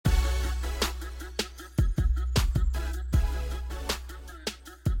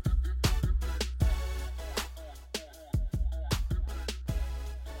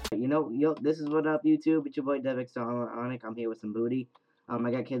This is what up, YouTube. It's your boy DevXonic. I'm here with some booty. I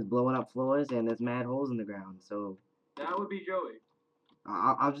got kids blowing up floors, and there's mad holes in the ground. So that would be Joey.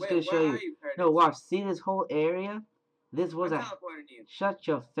 I'm just gonna show you. No, watch. See this whole area? This was a. Shut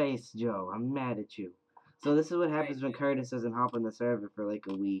your face, Joe. I'm mad at you. So this is what happens when Curtis doesn't hop on the server for like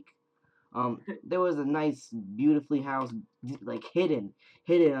a week. There was a nice, beautifully housed, like hidden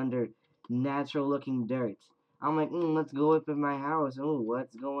under natural-looking dirt. I'm like, let's go up in my house. Oh,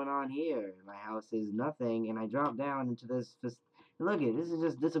 what's going on here? My house is nothing, and I drop down into this. Look it, this is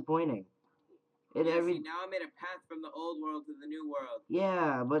just disappointing. See, now I made a path from the old world to the new world.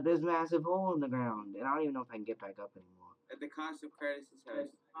 Yeah, but there's massive hole in the ground, and I don't even know if I can get back up anymore. At the cost of Curtis's house.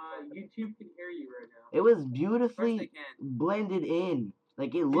 YouTube can hear you right now. It was beautifully blended in.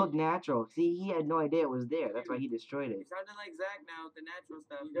 Like, it looked natural. See, he had no idea it was there. That's why he destroyed it. You sounded like Zach now with the natural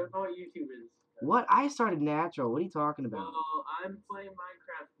stuff. You don't know what YouTube is. What? I started natural. What are you talking about? Well, I'm playing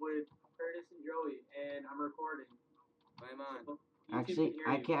Minecraft with Curtis and Joey, and I'm recording. My mom. Actually,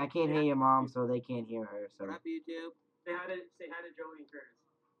 I can't hear your mom, so they can't hear her. So. What up, YouTube? Say hi to Joey and Curtis.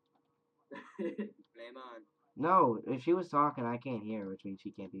 Blame on. No, if she was talking, I can't hear her, which means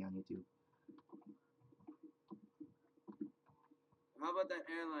she can't be on YouTube. How about that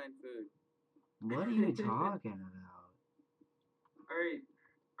airline food? What are you talking about? Alright,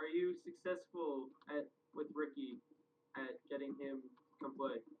 are you successful with Ricky at getting him to come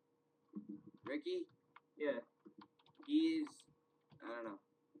play? Ricky? Yeah. He's... I don't know.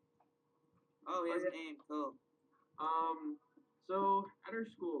 Oh, he has an aim. Cool. So, at our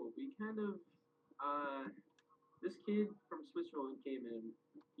school, we kind of, this kid from Switzerland came in.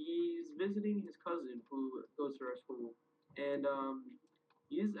 He's visiting his cousin who goes to our school. And,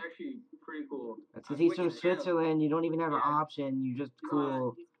 he's actually pretty cool. That's because he's from Switzerland. You don't even have an option. You just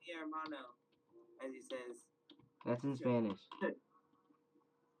cool. He's mi hermano, as he says. That's in Spanish.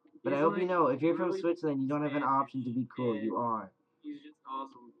 But I hope you know, if you're from Switzerland, you don't have an option to be cool. You are. He's just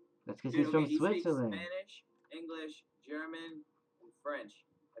awesome. That's because he's from Switzerland. He speaks Spanish, English, German, and French.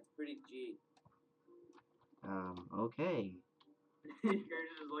 That's pretty G. Okay. Curtis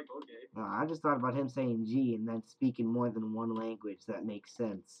is like, okay. I just thought about him saying G and then speaking more than one language. That makes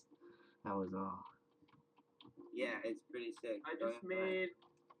sense. That was all. Yeah, it's pretty sick. I just made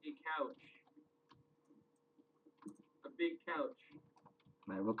a couch. A big couch.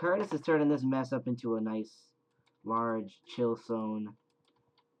 Alright, well, Curtis is turning this mess up into a nice, large, chill zone.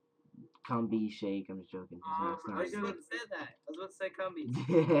 Cumby shake. I'm just joking. I was about to say that. I was about to say Cumby.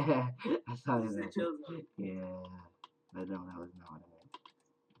 Yeah, I thought of that. Yeah, but no, that was not what I meant.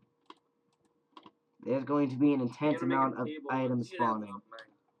 There's going to be an intense amount of items spawning.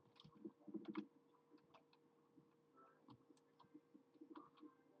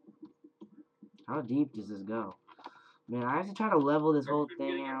 How deep does this go? Man, I have to try to level this whole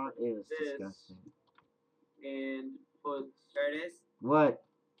thing out. It's disgusting. And put Curtis? What?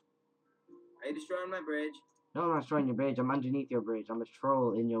 Are you destroying my bridge? No, I'm not destroying your bridge. I'm underneath your bridge. I'm a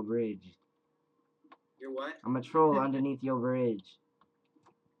troll in your bridge. You're what? I'm a troll underneath your bridge.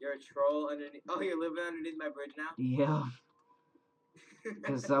 You're a troll underneath... Oh, you're living underneath my bridge now? Yeah.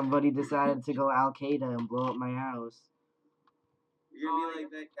 Because somebody decided to go Al-Qaeda and blow up my house. You're gonna be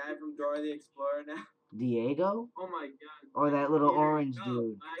like that guy from Dora the Explorer now? Diego? Oh my god. Or that little orange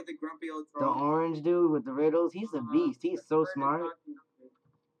dude. The grumpy old troll. The orange dude with the riddles? He's a beast. He's so smart.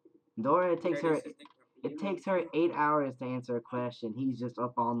 Dora, it takes her 8 hours to answer a question. He's just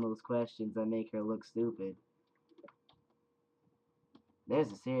up on those questions that make her look stupid.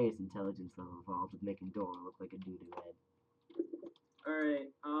 There's a serious intelligence level involved with making Dora look like a doo-doo head.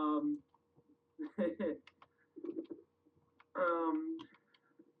 Alright,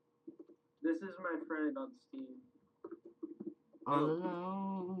 this is my friend on Steam. All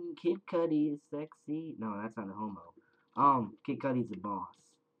alone, Kid Cudi is sexy. No, that's not a homo. Kid Cudi's the boss.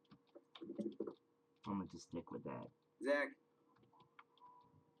 I'm gonna just stick with that. Zach.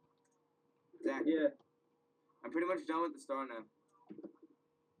 Yeah. I'm pretty much done with the store now.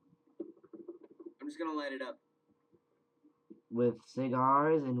 I'm just gonna light it up. With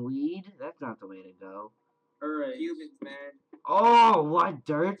cigars and weed? That's not the way to go. Alright. Cubans, man. Oh, what?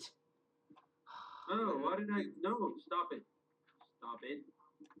 Dirt? Oh, why did I... No, stop it. Stop it.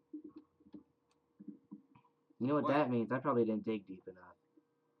 You know what that means? I probably didn't dig deep enough.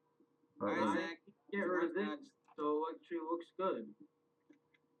 Alright, Zach. Get rid of this so it actually looks good.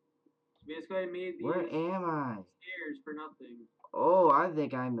 Basically, I made these Where am I? stairs for nothing. Oh, I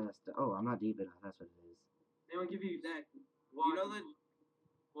think I messed up. Oh, I'm not deep enough. That's what it is. They don't give you Zach. one. You know the...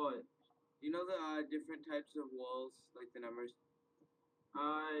 What? You know the different types of walls, like the numbers?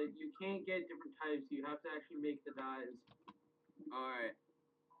 You can't get different types. You have to actually make the dies. Alright.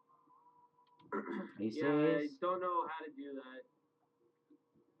 Are you Yeah, I serious? don't know how to do that.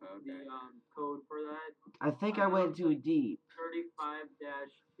 Okay. The code for that. I think I know went it's too like deep.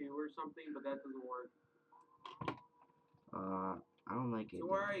 35-2 or something, but that doesn't work. I don't like it. So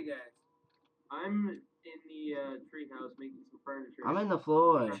where are you guys? I'm in the treehouse making some furniture. I'm in the You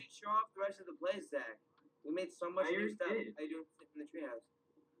floor. should show off the rest of the place, Zach. We made so much I new already stuff. did. How you doing in the treehouse?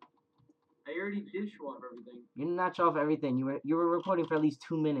 I already did show off everything. You did not show off everything. You were recording for at least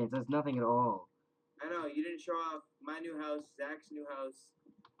 2 minutes. That's nothing at all. I know you didn't show off my new house, Zach's new house,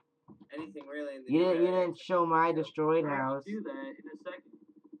 anything really in the You new area. didn't show my destroyed I'll house. do that in a second.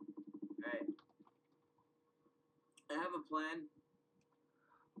 Alright. I have a plan.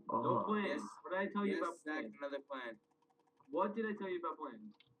 No Oh. plan. Yes. What did I tell you Yes, about Zach, plans? another plan. What did I tell you about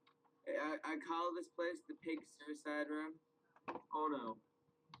plans? I call this place the pig suicide room. Oh no.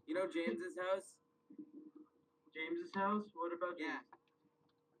 You know James's house? James's house? What about Yeah.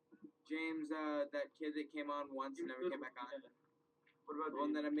 James? James, that kid that came on once and never came back on. Yeah. What about The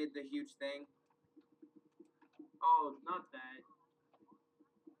one James? that I made the huge thing. Oh, not that.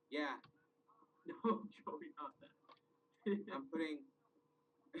 Yeah, No, Joey, not that. I'm putting.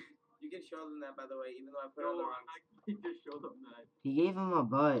 You can show them that, by the way, even though I put it on No, the wrong. I can just show them that. He gave him a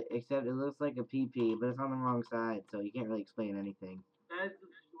butt, except it looks like a PP, but it's on the wrong side, so you can't really explain anything. That's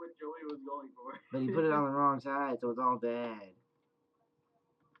what Joey was going for. But he put it on the wrong side, so it's all bad.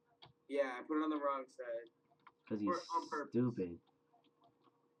 Yeah, I put it on the wrong side. Because he's On purpose. stupid.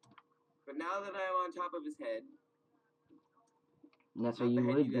 But now that I'm on top of his head, And that's not what the you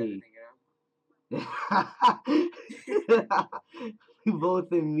head would you guys be. think, We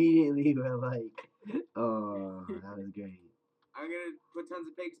both immediately were like, oh, that was great. I'm gonna put tons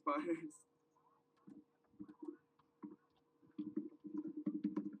of pig spawners.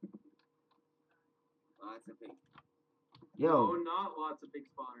 Lots of pig. No, Yo, not lots of big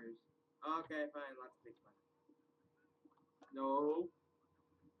spawners. Okay, fine, lots of pig spawners. No.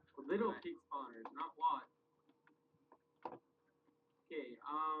 Little Right. pig spawners, not lots. Okay,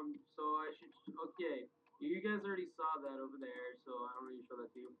 so I should, okay, you guys already saw that over there, so I don't need to show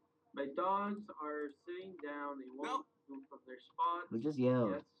that to you. My dogs are sitting down, they won't move from their spots. we just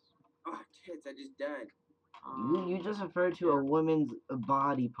yelled. Yes. Oh, tits, I just died. You just referred to a woman's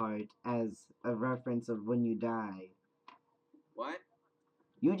body part as a reference of when you die. What?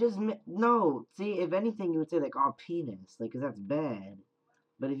 You just no. See, if anything, you would say like, "Oh, penis," like, 'cause that's bad.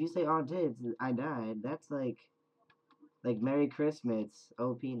 But if you say, "Oh, tits, I died," that's like "Merry Christmas."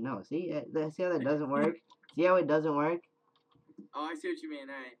 OP. No, see, see how that doesn't work. See how it doesn't work. Oh, I see what you mean.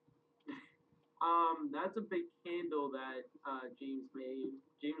 Alright. That's a big candle that James made.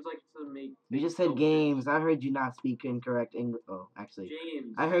 James likes to make. You big just said sculptures. games. I heard you not speak incorrect English. Oh, actually,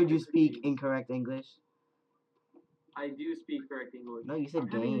 James. I heard you said speak James. incorrect English. I do speak correct English. No, you said I'm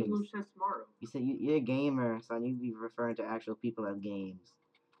having an games. English test tomorrow. You said you're a gamer, son. You be referring to actual people as games.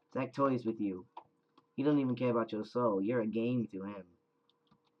 Zach toys with you. He doesn't even care about your soul. You're a game to him.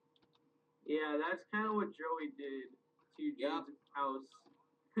 Yeah, that's kind of what Joey did to James' house.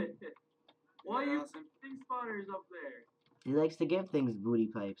 Why are you awesome? putting spawners up there? He likes to give things booty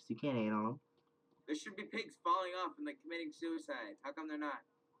pipes. You can't hate on him. There should be pigs falling off and like committing suicide. How come they're not?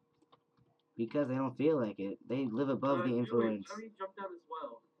 Because they don't feel like it. They live above the influence. Joey, let me jump down this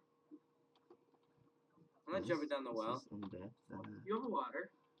well. I'm not jumping down the well. In depth. You have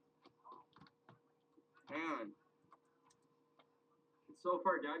water. Hang on. It's so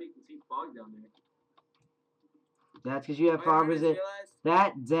far down you can see fog down there. That's because you have I fog just resist. realized.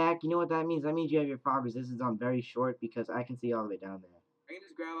 That, Zach, you know what that means? That means you have your fog resistance on very short because I can see all the way down there. I can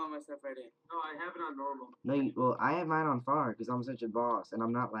just grab all my stuff right here. No, I have it on normal. No, well, I have mine on far because I'm such a boss and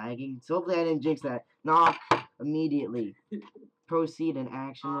I'm not lagging. So hopefully I didn't jinx that. Knock immediately. Proceed in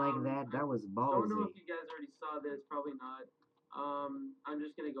action like that. That was I don't know ballsy. if you guys already saw this. Probably not. I'm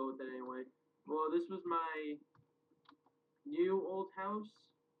just gonna go with it anyway. Well, this was my new old house,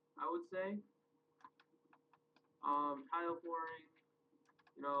 I would say. Tile flooring,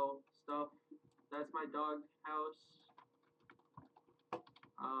 you know, stuff. That's my dog house.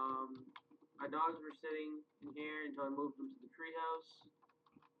 My dogs were sitting in here until I moved them to the treehouse.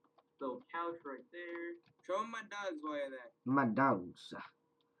 Little couch right there. Show 'em my dogs while you're there. My dogs.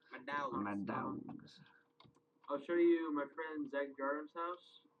 My dogs. My dogs. I'll show you my friend Zach Jardom's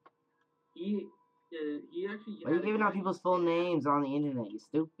house. He actually. Why are you giving out people's full names on the internet? You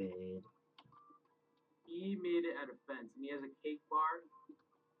stupid. He made it at a fence, and he has a cake bar.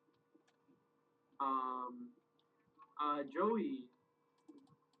 Joey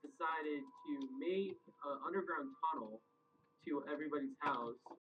decided to make an underground tunnel to everybody's house